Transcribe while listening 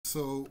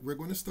So we're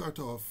going to start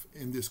off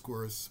in this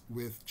course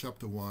with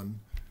chapter 1,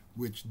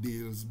 which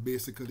deals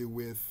basically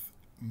with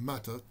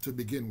matter to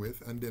begin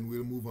with, and then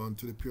we'll move on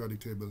to the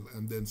periodic table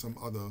and then some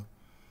other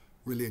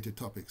related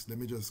topics. Let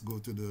me just go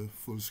to the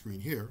full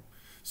screen here.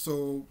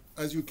 So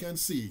as you can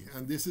see,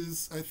 and this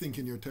is, I think,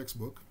 in your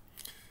textbook,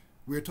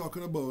 we're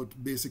talking about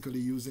basically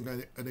using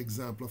an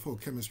example of how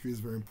chemistry is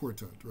very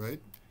important,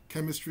 right?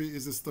 Chemistry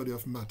is the study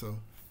of matter,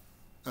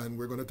 and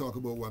we're going to talk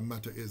about what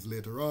matter is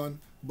later on,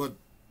 but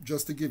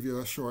just to give you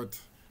a short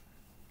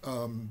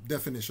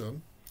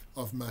definition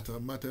of matter,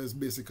 matter is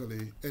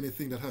basically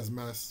anything that has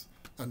mass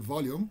and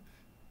volume,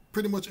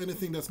 pretty much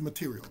anything that's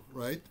material,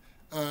 right?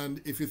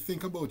 And if you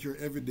think about your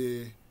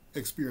everyday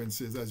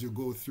experiences as you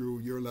go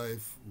through your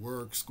life,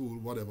 work, school,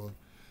 whatever,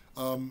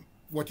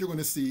 what you're going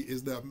to see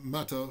is that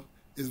matter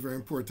is very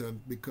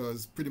important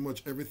because pretty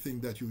much everything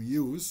that you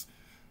use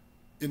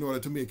in order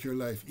to make your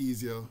life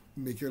easier,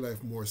 make your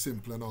life more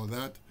simple and all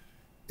that,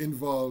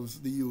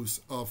 involves the use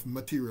of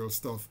material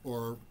stuff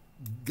or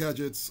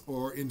gadgets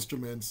or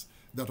instruments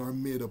that are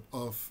made up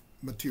of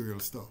material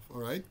stuff, all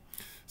right?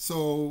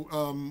 So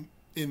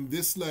in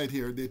this slide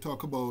here, they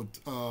talk about,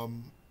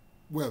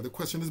 well, the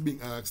question is being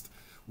asked,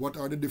 what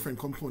are the different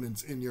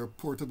components in your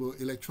portable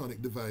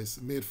electronic device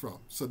made from?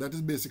 So that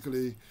is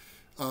basically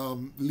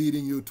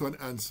leading you to an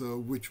answer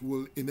which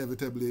will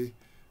inevitably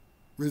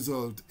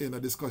result in a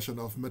discussion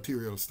of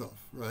material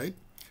stuff, right?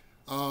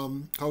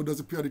 How does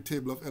the periodic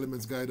table of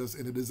elements guide us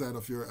in the design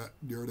of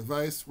your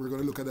device? We're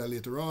going to look at that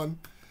later on.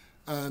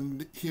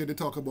 And here they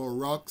talk about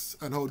rocks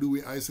and how do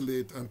we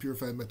isolate and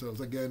purify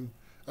metals. Again,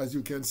 as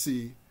you can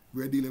see,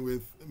 we're dealing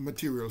with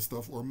material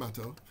stuff or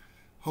matter.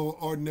 How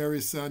ordinary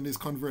sand is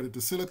converted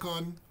to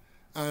silicon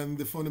and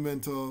the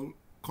fundamental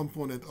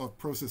component of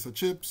processor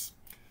chips.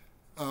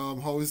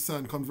 How is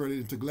sand converted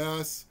into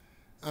glass,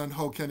 and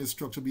how can its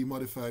structure be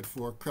modified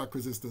for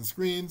crack-resistant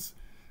screens?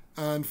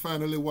 And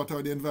finally, what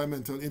are the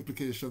environmental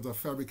implications of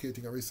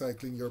fabricating and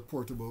recycling your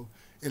portable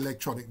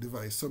electronic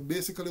device? So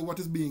basically what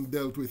is being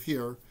dealt with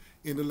here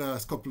in the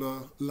last couple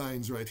of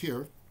lines right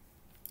here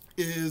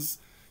is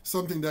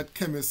something that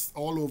chemists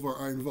all over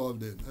are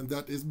involved in, and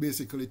that is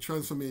basically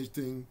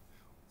transforming,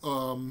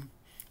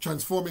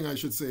 I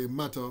should say,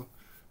 matter,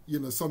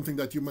 something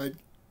that you might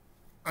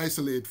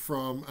isolate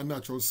from a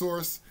natural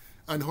source,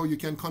 and how you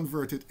can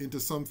convert it into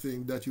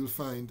something that you'll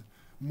find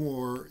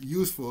more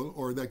useful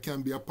or that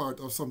can be a part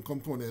of some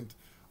component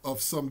of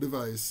some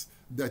device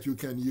that you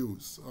can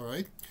use, all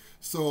right?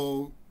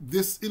 So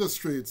this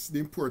illustrates the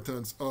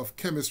importance of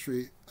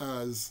chemistry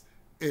as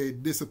a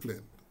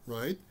discipline,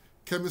 right?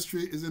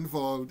 Chemistry is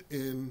involved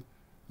in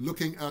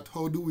looking at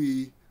how do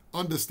we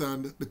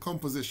understand the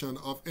composition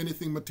of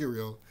anything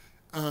material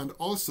and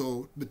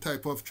also the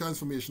type of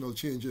transformational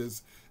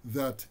changes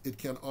that it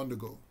can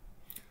undergo.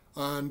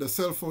 And the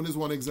cell phone is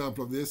one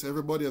example of this.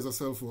 Everybody has a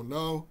cell phone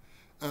now.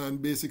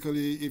 And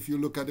basically, if you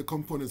look at the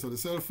components of the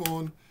cell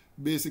phone,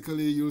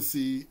 basically you'll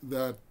see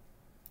that,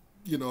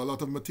 a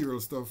lot of material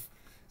stuff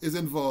is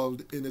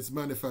involved in its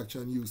manufacture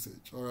and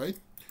usage, all right?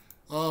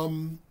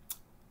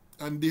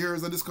 And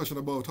here's a discussion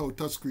about how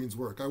touchscreens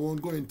work. I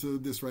won't go into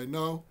this right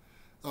now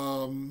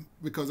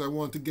because I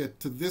want to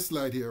get to this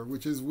slide here,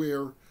 which is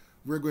where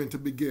we're going to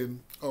begin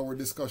our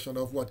discussion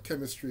of what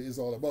chemistry is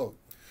all about.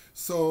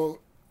 So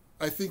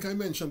I think I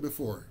mentioned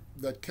before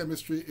that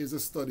chemistry is a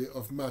study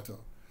of matter.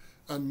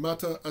 And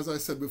matter, as I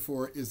said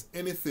before, is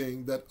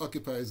anything that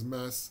occupies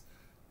mass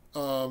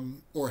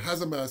or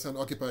has a mass and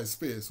occupies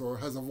space or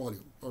has a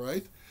volume, all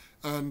right?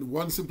 And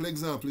one simple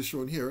example is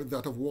shown here,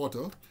 that of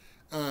water.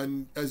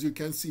 And as you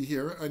can see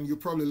here, and you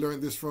probably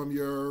learned this from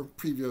your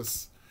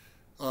previous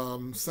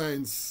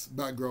science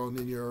background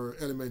in your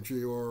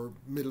elementary or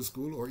middle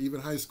school or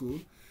even high school,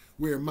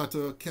 where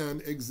matter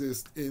can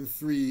exist in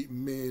 3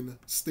 main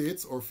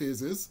states or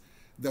phases.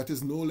 That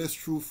is no less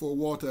true for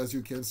water, as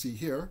you can see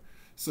here.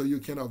 So you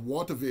can have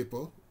water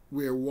vapor,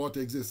 where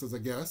water exists as a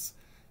gas.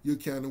 You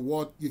can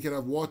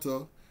have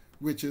water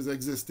which is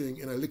existing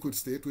in a liquid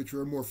state, which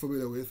we're more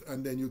familiar with,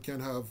 and then you can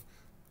have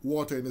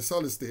water in a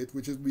solid state,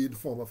 which is in the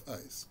form of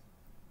ice.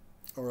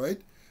 All right?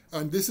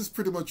 And this is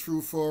pretty much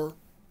true for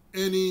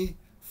any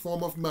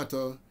form of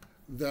matter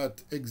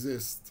that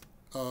exists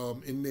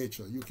in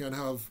nature. You can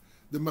have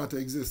the matter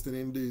existing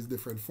in these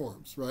different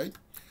forms, right?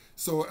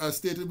 So as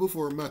stated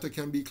before, matter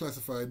can be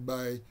classified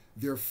by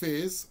their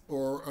phase,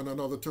 or on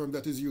another term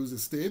that is used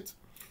is state.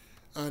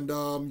 And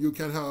you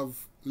can have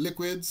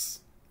liquids,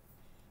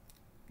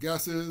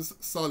 gases,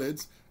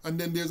 solids, and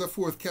then there's a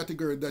 4th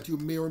category that you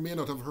may or may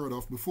not have heard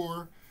of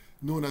before,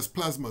 known as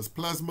plasmas.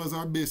 Plasmas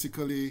are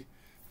basically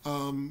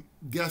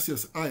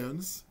gaseous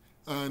ions,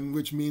 and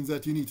which means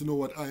that you need to know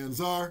what ions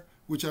are,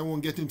 which I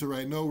won't get into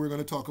right now. We're going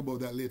to talk about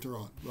that later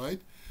on,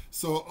 right?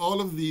 So all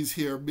of these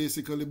here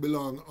basically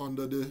belong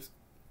under the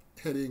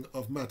heading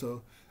of matter,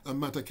 and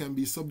matter can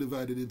be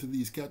subdivided into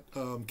these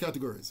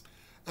categories.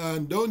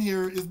 And down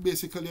here is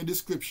basically a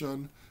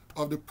description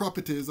of the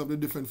properties of the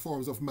different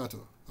forms of matter,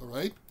 all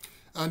right?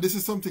 And this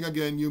is something,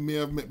 again, you may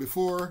have met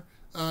before,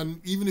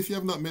 and even if you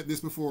have not met this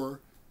before,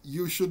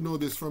 you should know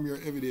this from your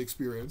everyday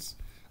experience.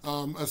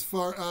 As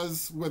far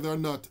as whether or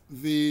not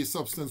the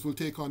substance will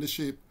take on the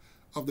shape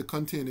of the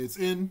container it's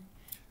in,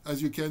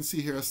 as you can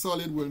see here, a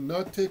solid will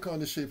not take on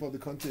the shape of the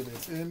container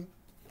it's in,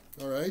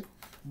 all right?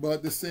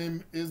 But the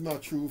same is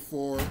not true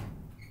for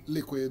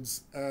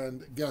liquids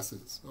and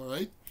gases, all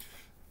right?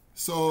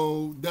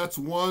 So that's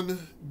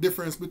one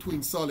difference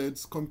between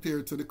solids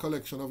compared to the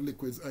collection of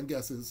liquids and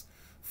gases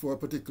for a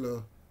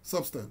particular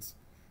substance.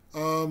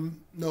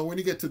 Now, when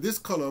you get to this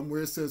column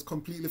where it says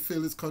completely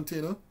fill its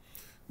container,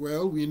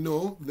 well, we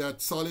know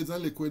that solids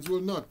and liquids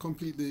will not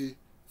completely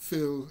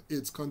fill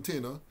its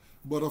container,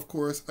 but of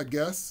course, a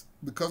gas,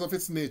 because of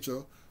its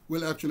nature,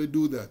 will actually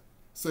do that.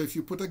 So if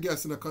you put a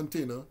gas in a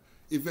container,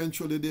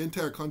 eventually the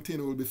entire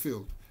container will be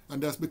filled.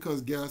 And that's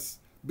because gas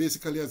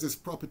basically has this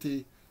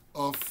property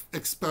of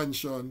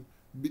expansion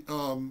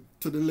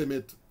to the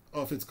limit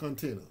of its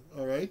container,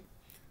 all right?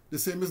 The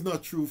same is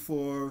not true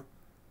for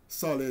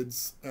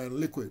solids and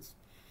liquids.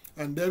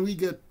 And then we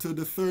get to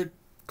the third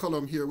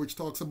column here, which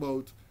talks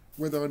about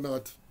whether or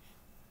not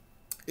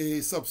a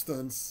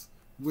substance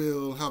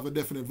will have a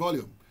definite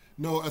volume.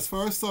 Now, as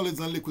far as solids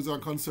and liquids are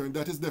concerned,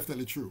 that is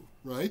definitely true,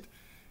 right?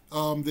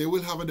 They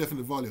will have a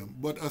definite volume.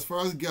 But as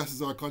far as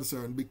gases are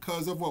concerned,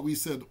 because of what we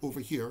said over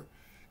here,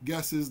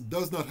 gases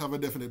does not have a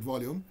definite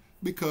volume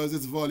because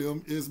its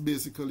volume is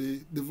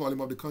basically the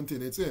volume of the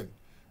container it's in,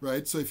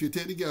 right? So if you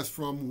take the gas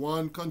from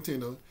one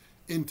container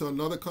into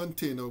another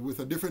container with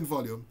a different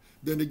volume,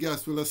 then the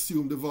gas will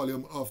assume the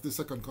volume of the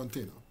second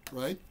container,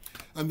 right?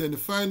 And then the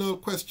final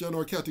question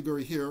or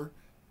category here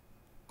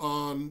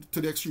on to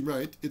the extreme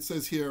right, it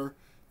says here,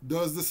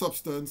 does the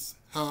substance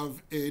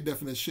have a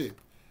definite shape?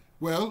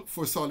 Well,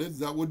 for solids,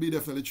 that would be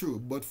definitely true.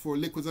 But for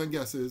liquids and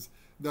gases,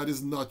 that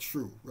is not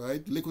true,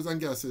 right? Liquids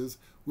and gases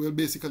will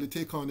basically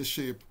take on the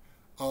shape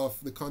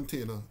of the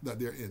container that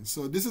they're in.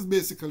 So this is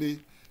basically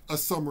a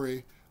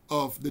summary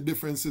of the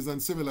differences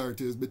and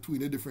similarities between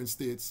the different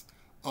states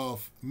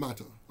of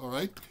matter, all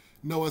right?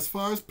 Now, as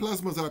far as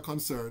plasmas are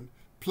concerned,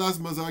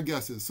 plasmas are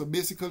gases. So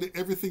basically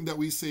everything that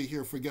we say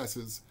here for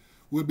gases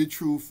will be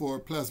true for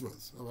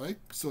plasmas, all right?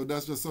 So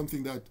that's just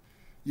something that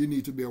you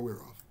need to be aware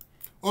of.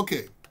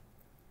 Okay,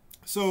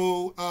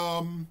 so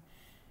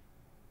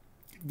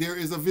there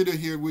is a video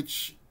here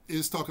which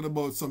is talking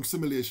about some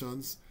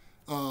simulations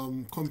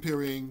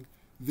comparing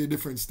the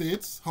different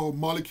states, how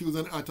molecules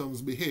and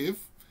atoms behave,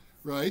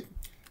 right?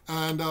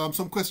 And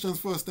some questions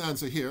for us to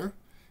answer here.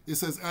 It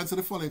says, answer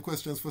the following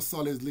questions for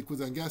solids,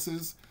 liquids, and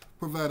gases.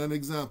 Provide an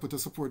example to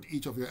support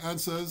each of your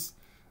answers.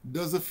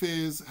 Does the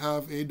phase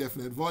have a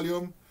definite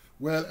volume?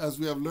 Well, as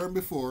we have learned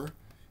before,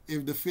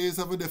 if the phase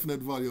have a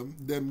definite volume,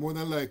 then more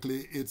than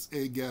likely it's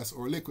a gas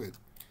or liquid.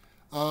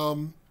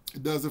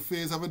 Does the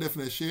phase have a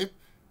definite shape?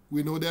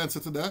 We know the answer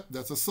to that.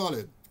 That's a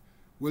solid.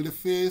 Will the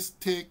phase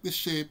take the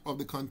shape of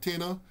the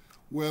container?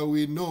 Well,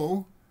 we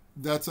know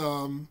that,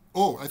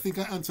 I think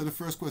I answered the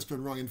first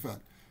question wrong, in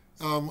fact.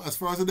 As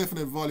far as the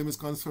definite volume is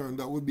concerned,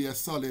 that would be a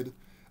solid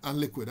and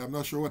liquid. I'm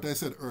not sure what I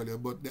said earlier,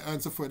 but the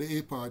answer for the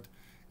A part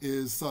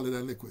is solid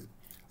and liquid.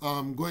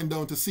 Going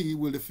down to C,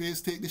 will the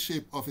phase take the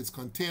shape of its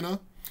container?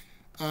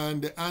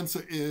 And the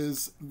answer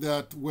is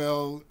that,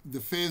 well,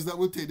 the phase that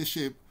will take the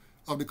shape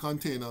of the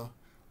container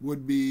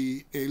would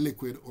be a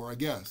liquid or a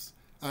gas.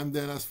 And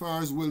then as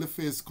far as will the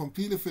phase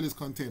completely fill its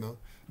container,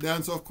 the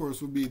answer, of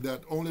course, would be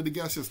that only the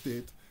gaseous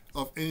state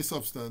of any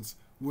substance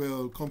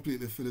will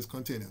completely fill its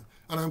container.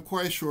 And I'm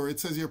quite sure, it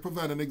says here,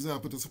 provide an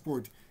example to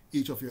support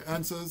each of your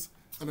answers,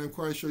 and I'm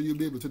quite sure you'll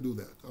be able to do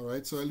that, all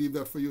right? So I leave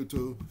that for you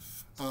to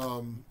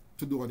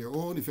do on your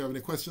own. If you have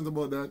any questions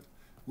about that,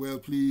 well,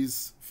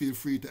 please feel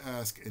free to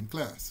ask in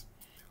class.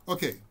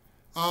 Okay,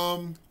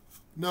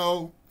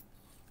 now,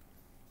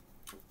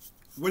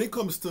 when it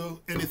comes to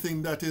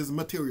anything that is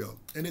material,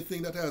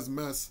 anything that has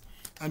mass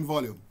and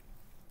volume,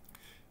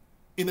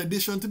 in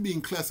addition to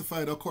being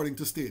classified according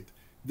to state,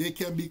 they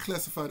can be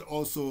classified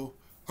also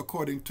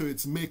according to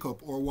its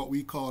makeup, or what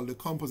we call the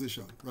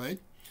composition, right?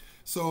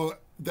 So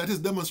that is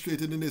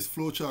demonstrated in this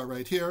flowchart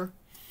right here.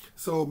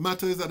 So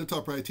matter is at the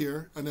top right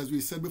here, and as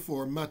we said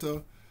before,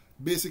 matter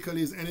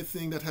basically is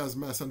anything that has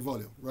mass and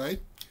volume,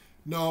 right?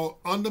 Now,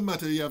 under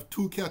matter, you have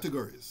two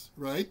categories,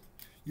 right?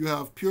 You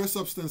have pure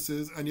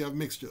substances and you have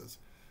mixtures.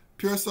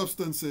 Pure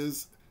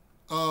substances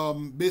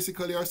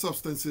basically are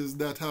substances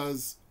that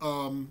has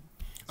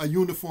a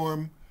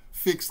uniform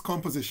fixed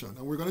composition,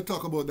 and we're going to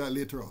talk about that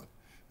later on.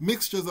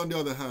 Mixtures, on the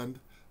other hand,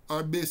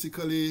 are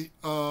basically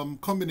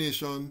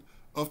combination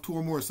of two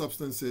or more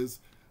substances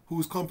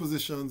whose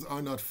compositions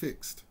are not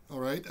fixed, all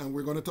right? And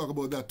we're going to talk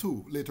about that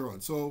too later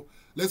on. So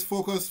let's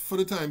focus for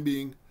the time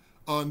being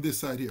on this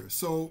side here.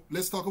 So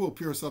let's talk about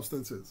pure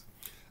substances.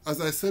 As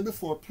I said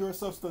before, pure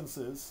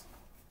substances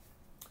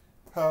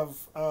have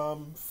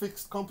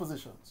fixed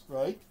compositions,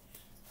 right?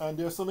 And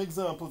there are some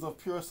examples of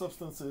pure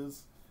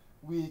substances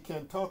we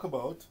can talk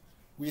about.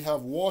 We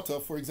have water,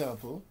 for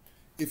example.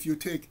 If you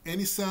take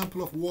any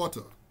sample of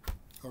water,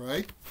 all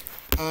right,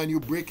 and you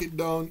break it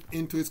down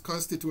into its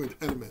constituent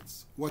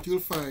elements, what you'll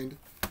find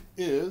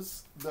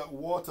is that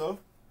water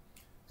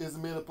is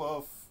made up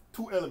of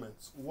two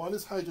elements. One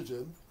is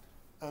hydrogen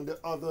and the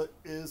other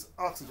is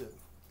oxygen.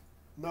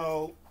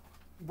 Now,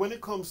 when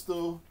it comes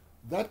to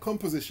that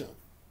composition,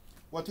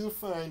 what you'll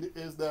find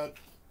is that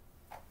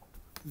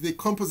the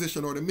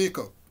composition or the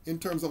makeup in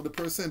terms of the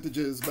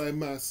percentages by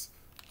mass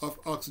of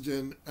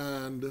oxygen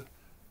and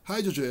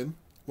hydrogen,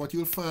 what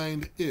you'll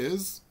find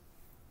is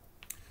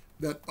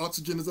that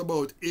oxygen is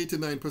about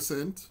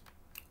 89%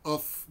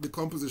 of the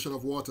composition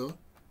of water,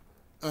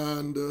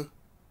 and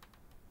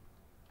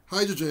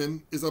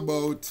hydrogen is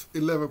about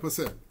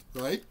 11%,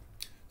 right?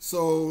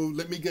 So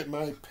let me get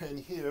my pen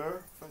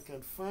here, if I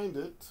can find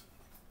it,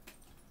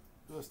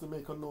 just to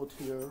make a note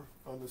here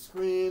on the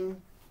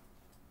screen.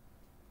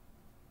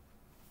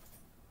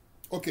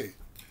 Okay,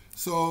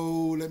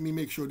 so let me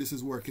make sure this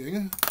is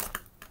working.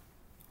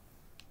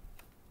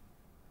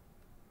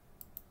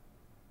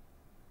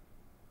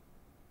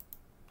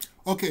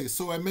 Okay,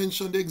 so I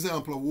mentioned the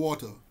example of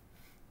water.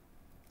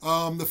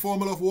 The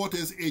formula of water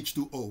is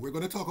H2O. We're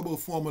going to talk about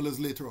formulas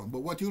later on, but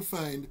what you'll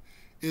find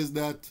is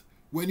that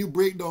when you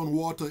break down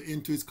water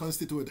into its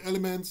constituent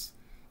elements,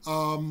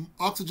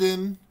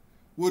 oxygen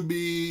would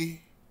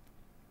be,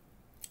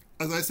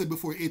 as I said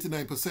before,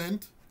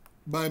 89%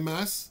 by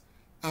mass,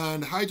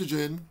 and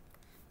hydrogen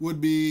would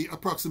be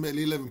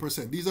approximately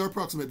 11%. These are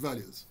approximate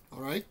values,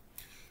 all right?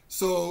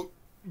 So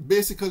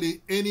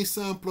basically, any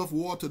sample of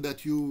water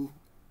that you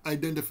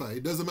identify,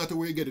 it doesn't matter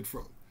where you get it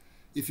from.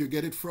 If you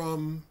get it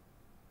from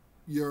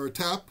your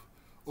tap,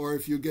 or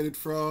if you get it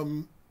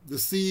from the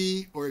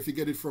sea, or if you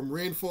get it from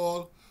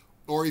rainfall,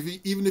 or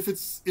even if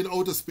it's in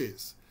outer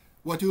space,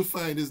 what you'll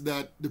find is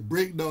that the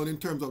breakdown in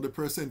terms of the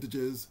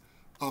percentages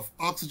of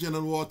oxygen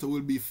and water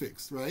will be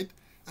fixed, right?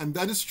 And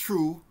that is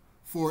true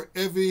for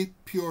every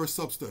pure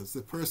substance.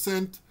 The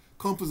percent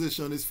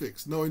composition is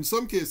fixed. Now, in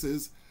some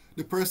cases,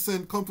 the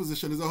percent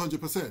composition is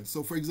 100%.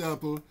 So, for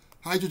example,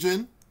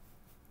 hydrogen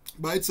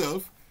by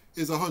itself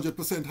is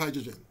 100%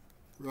 hydrogen,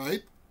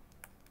 right?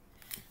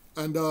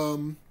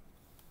 And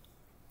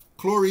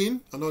chlorine,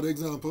 another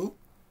example,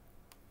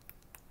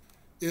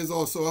 is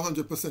also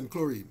 100%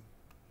 chlorine.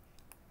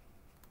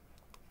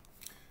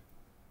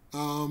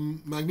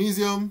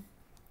 Magnesium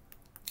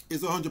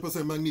is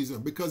 100%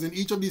 magnesium, because in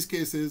each of these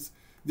cases,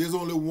 there's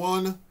only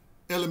one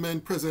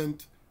element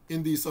present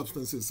in these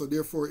substances. So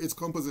therefore, its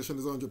composition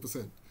is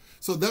 100%.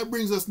 So that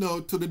brings us now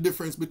to the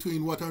difference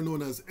between what are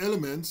known as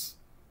elements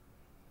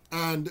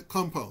and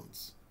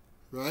compounds,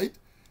 right?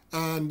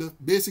 And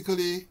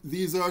basically,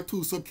 these are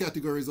two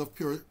subcategories of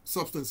pure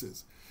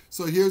substances.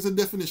 So here's a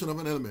definition of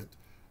an element.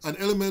 An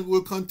element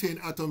will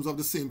contain atoms of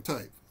the same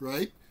type,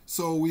 right?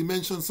 So we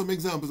mentioned some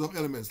examples of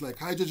elements like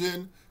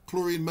hydrogen,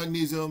 chlorine,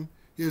 magnesium.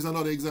 Here's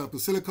another example,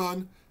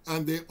 silicon,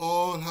 and they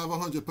all have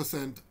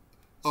 100%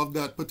 of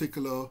that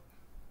particular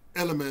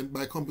element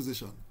by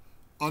composition.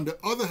 On the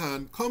other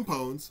hand,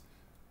 compounds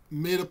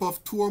made up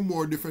of two or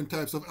more different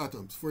types of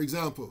atoms. For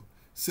example,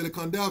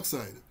 silicon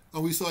dioxide,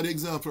 and we saw the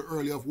example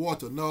earlier of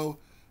water. Now,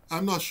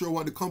 I'm not sure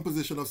what the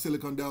composition of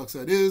silicon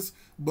dioxide is,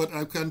 but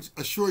I can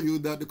assure you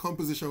that the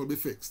composition will be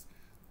fixed.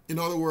 In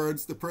other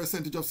words, the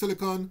percentage of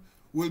silicon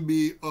will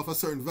be of a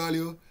certain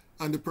value,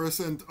 and the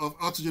percent of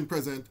oxygen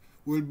present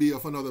will be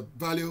of another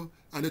value,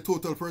 and the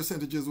total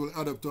percentages will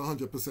add up to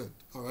 100%,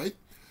 all right?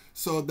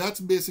 So that's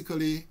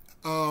basically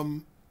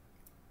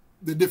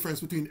the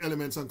difference between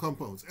elements and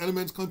compounds.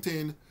 Elements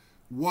contain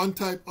one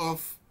type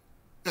of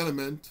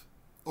element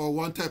or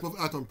one type of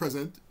atom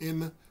present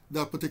in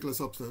that particular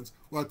substance,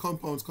 while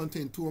compounds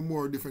contain two or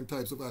more different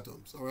types of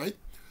atoms, all right?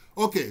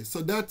 Okay,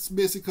 so that's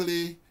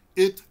basically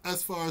it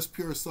as far as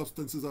pure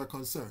substances are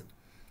concerned.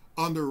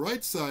 On the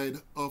right side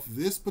of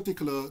this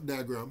particular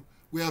diagram,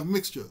 we have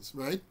mixtures,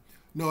 right?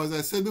 Now, as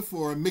I said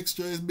before, a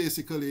mixture is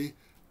basically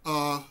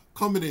a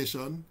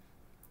combination.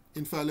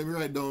 In fact, let me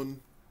write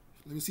down,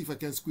 let me see if I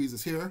can squeeze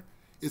this here.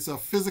 It's a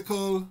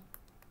physical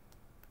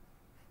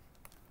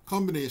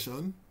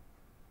combination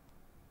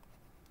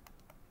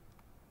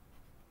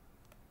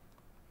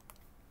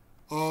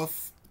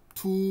of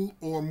two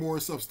or more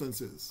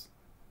substances,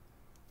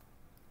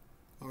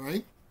 all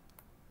right?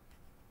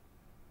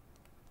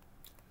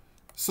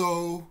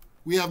 So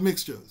we have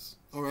mixtures,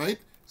 all right?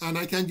 And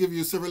I can give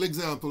you several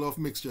examples of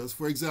mixtures.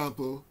 For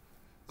example,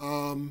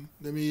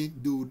 let me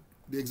do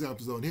the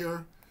examples down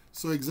here.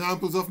 So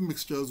examples of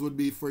mixtures would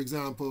be, for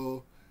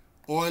example,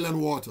 oil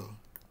and water,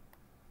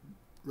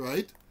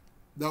 right?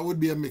 That would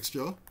be a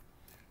mixture.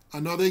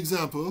 Another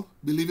example,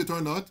 believe it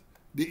or not,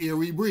 the air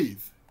we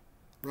breathe,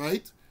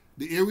 right?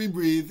 The air we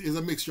breathe is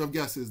a mixture of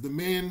gases. The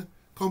main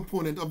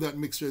component of that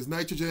mixture is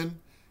nitrogen.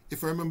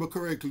 If I remember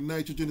correctly,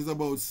 nitrogen is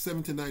about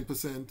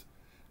 79%.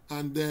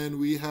 And then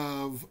we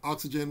have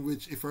oxygen,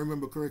 which, if I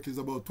remember correctly, is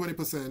about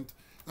 20%.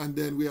 And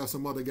then we have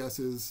some other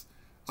gases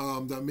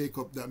that make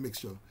up that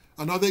mixture.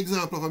 Another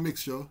example of a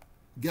mixture,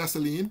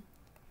 gasoline.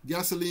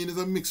 Gasoline is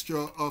a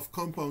mixture of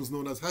compounds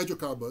known as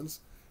hydrocarbons,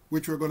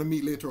 which we're going to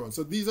meet later on.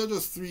 So these are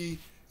just three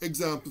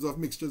examples of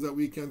mixtures that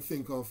we can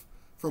think of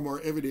from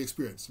our everyday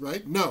experience,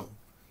 right? Now,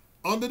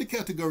 under the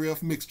category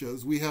of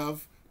mixtures, we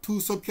have two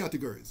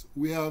subcategories.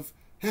 We have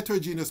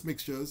heterogeneous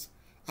mixtures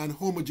and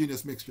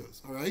homogeneous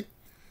mixtures, all right?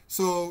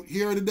 So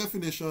here are the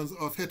definitions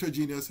of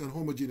heterogeneous and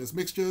homogeneous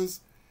mixtures.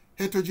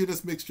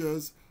 Heterogeneous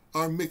mixtures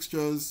are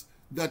mixtures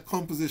that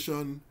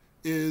composition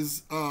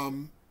is,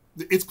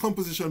 its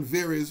composition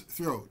varies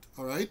throughout,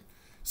 all right?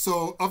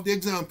 So of the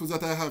examples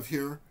that I have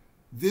here,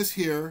 this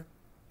here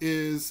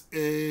is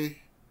an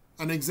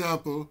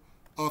example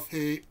of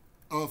a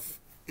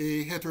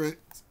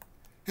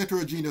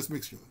heterogeneous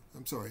mixture.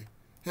 I'm sorry,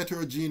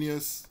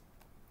 heterogeneous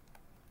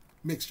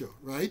mixture,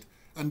 right?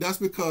 And that's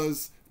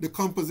because the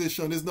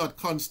composition is not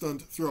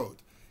constant throughout.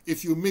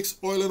 If you mix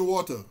oil and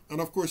water, and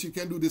of course you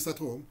can do this at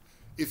home,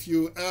 if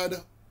you add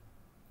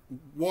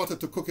water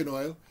to cooking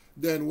oil,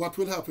 then what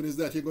will happen is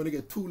that you're going to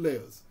get two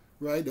layers,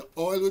 right? The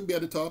oil will be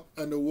at the top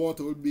and the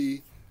water will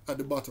be at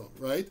the bottom,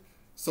 right?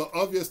 So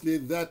obviously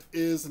that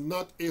is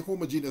not a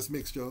homogeneous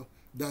mixture,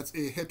 that's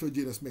a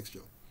heterogeneous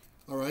mixture,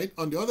 all right?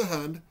 On the other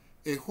hand,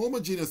 a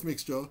homogeneous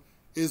mixture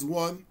is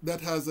one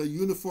that has a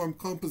uniform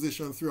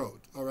composition throughout,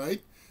 all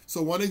right? So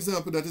one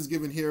example that is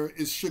given here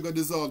is sugar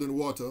dissolved in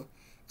water,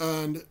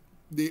 and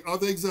the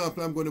other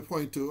example I'm going to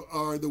point to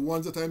are the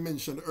ones that I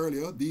mentioned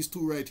earlier, these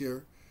two right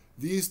here.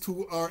 These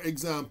two are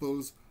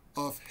examples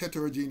of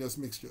heterogeneous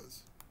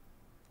mixtures.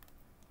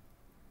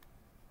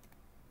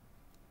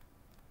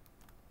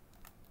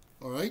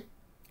 All right?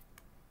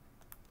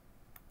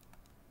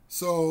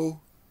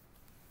 So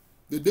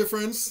the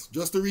difference,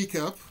 just to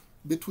recap,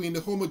 between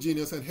the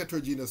homogeneous and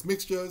heterogeneous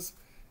mixtures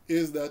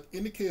is that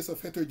in the case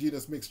of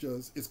heterogeneous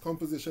mixtures, its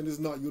composition is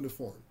not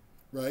uniform,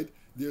 right?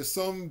 There's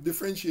some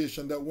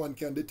differentiation that one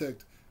can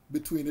detect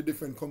between the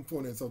different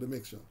components of the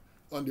mixture.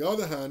 On the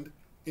other hand,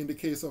 in the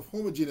case of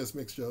homogeneous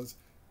mixtures,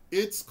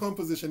 its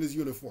composition is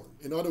uniform.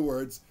 In other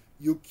words,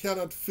 you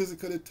cannot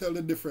physically tell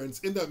the difference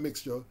in that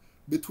mixture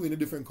between the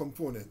different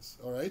components,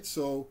 all right?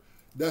 So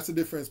that's the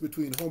difference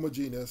between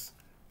homogeneous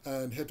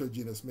and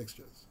heterogeneous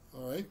mixtures,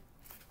 all right?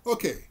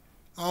 Okay,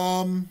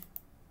 let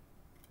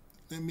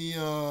me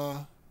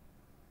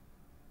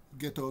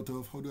get out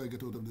of, how do I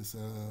get out of this?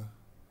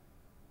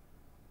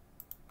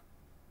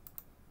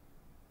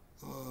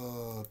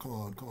 Come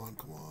on.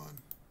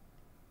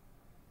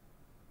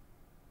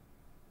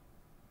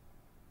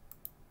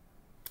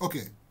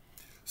 Okay,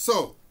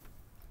 so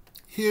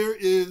here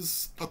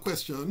is a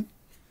question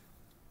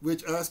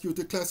which asks you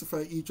to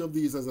classify each of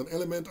these as an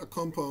element, a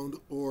compound,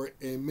 or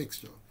a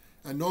mixture.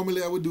 And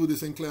normally I would do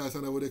this in class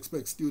and I would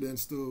expect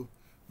students to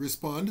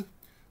respond,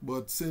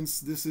 but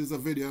since this is a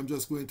video, I'm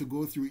just going to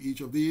go through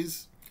each of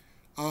these.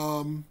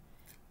 Oh,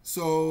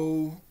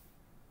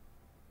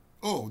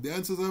 the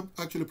answers are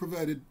actually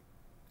provided.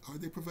 Are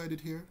they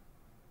provided here?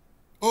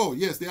 Oh,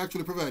 yes, they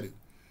actually provided.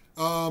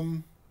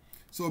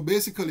 So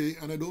basically,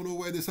 and I don't know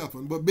why this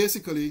happened, but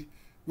basically,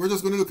 we're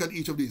just going to look at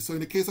each of these. So in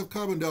the case of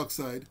carbon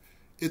dioxide,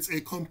 it's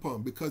a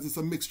compound because it's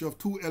a mixture of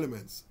two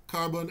elements,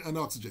 carbon and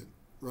oxygen,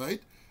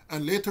 right?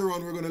 And later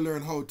on, we're going to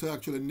learn how to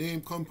actually name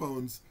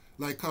compounds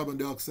like carbon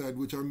dioxide,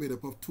 which are made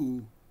up of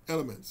two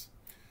elements.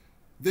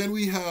 Then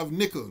we have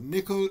nickel.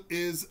 Nickel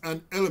is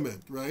an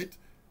element, right?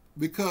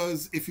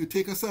 Because if you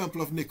take a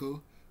sample of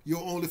nickel,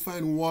 you'll only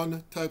find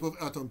one type of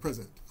atom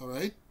present, all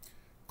right?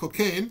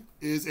 Cocaine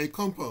is a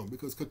compound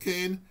because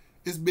cocaine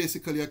is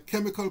basically a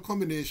chemical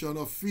combination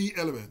of three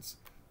elements,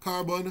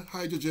 carbon,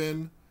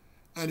 hydrogen,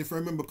 and if I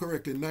remember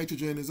correctly,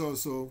 nitrogen is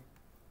also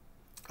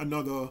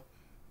another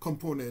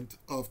component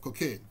of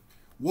cocaine.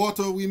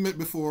 Water, we met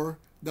before,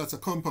 that's a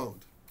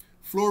compound.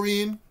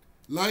 Fluorine,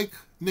 like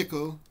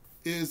nickel,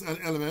 is an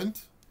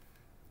element.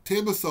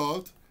 Table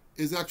salt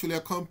is actually a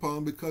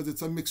compound because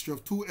it's a mixture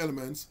of two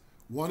elements.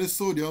 One is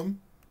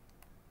sodium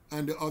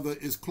and the other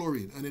is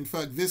chlorine. And in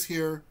fact, this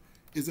here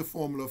is a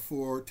formula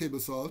for table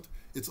salt.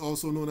 It's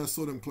also known as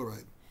sodium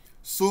chloride.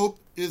 Soap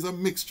is a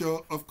mixture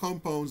of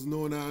compounds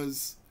known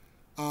as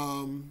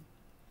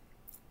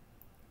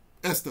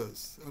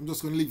esters. I'm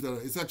just going to leave that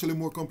at. It's actually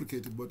more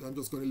complicated, but I'm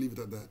just going to leave it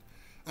at that.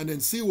 And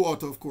then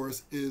seawater, of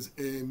course, is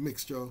a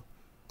mixture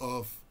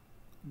of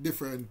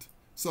different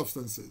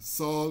substances,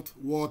 salt,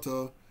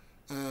 water,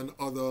 and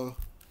other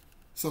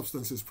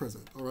substances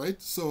present, all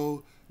right?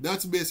 So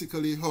that's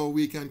basically how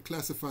we can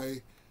classify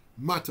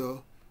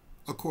matter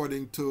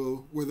according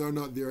to whether or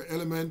not they're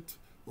element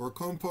or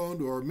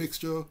compound or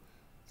mixture,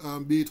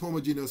 be it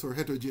homogeneous or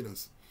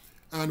heterogeneous.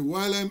 And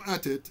while I'm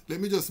at it, let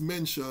me just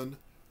mention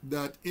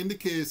that in the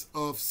case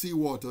of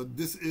seawater,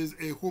 this is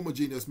a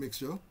homogeneous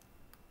mixture,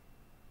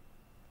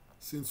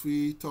 since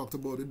we talked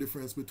about the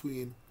difference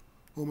between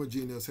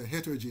homogeneous and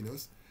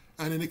heterogeneous.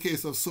 And in the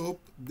case of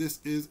soap, this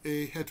is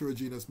a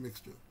heterogeneous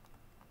mixture.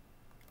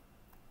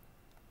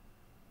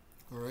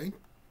 All right?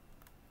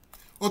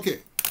 Okay.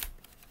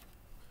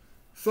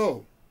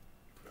 So,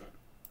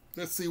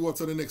 let's see what's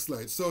on the next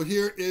slide. So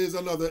here is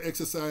another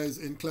exercise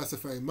in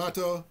classifying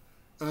matter.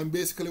 And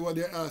basically what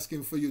they're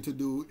asking for you to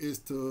do is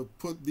to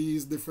put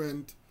these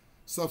different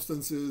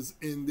substances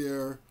in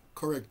their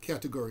correct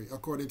category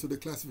according to the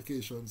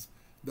classifications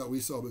that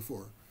we saw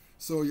before.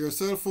 So your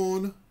cell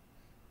phone,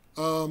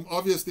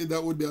 obviously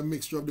that would be a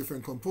mixture of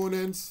different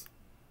components.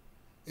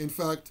 In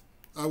fact,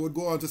 I would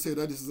go on to say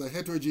that this is a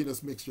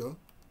heterogeneous mixture.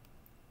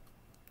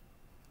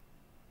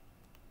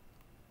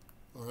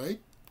 All right.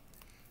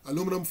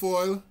 Aluminum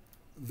foil,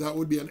 that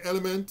would be an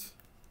element,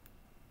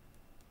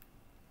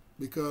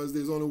 because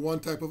there's only one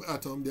type of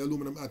atom, the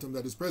aluminum atom,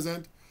 that is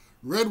present.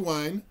 Red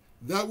wine,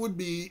 that would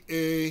be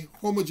a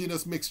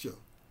homogeneous mixture.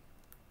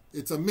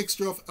 It's a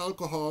mixture of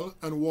alcohol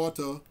and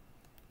water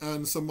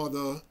and some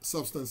other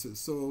substances.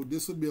 So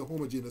this would be a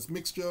homogeneous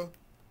mixture.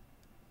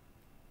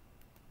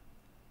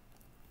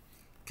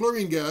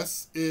 Chlorine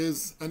gas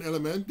is an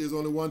element. There's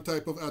only one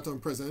type of atom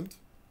present.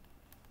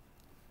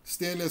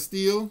 Stainless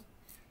steel,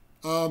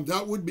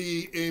 that would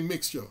be a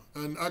mixture.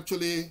 And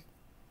actually,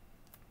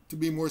 to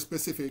be more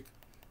specific,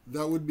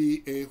 that would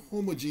be a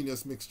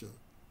homogeneous mixture.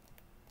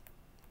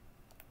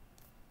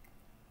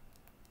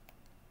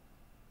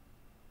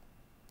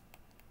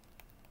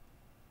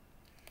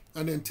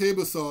 And then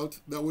table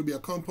salt, that would be a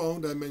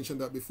compound. I mentioned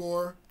that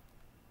before.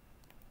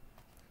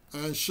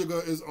 And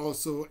sugar is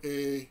also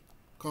a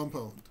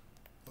compound.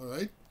 All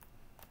right.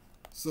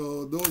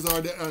 So those are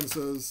the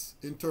answers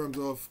in terms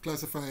of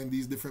classifying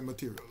these different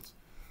materials.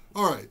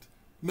 All right.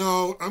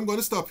 Now I'm going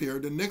to stop here.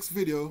 The next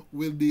video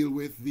will deal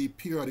with the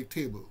periodic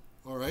table.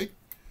 All right.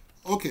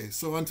 Okay.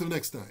 So until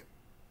next time.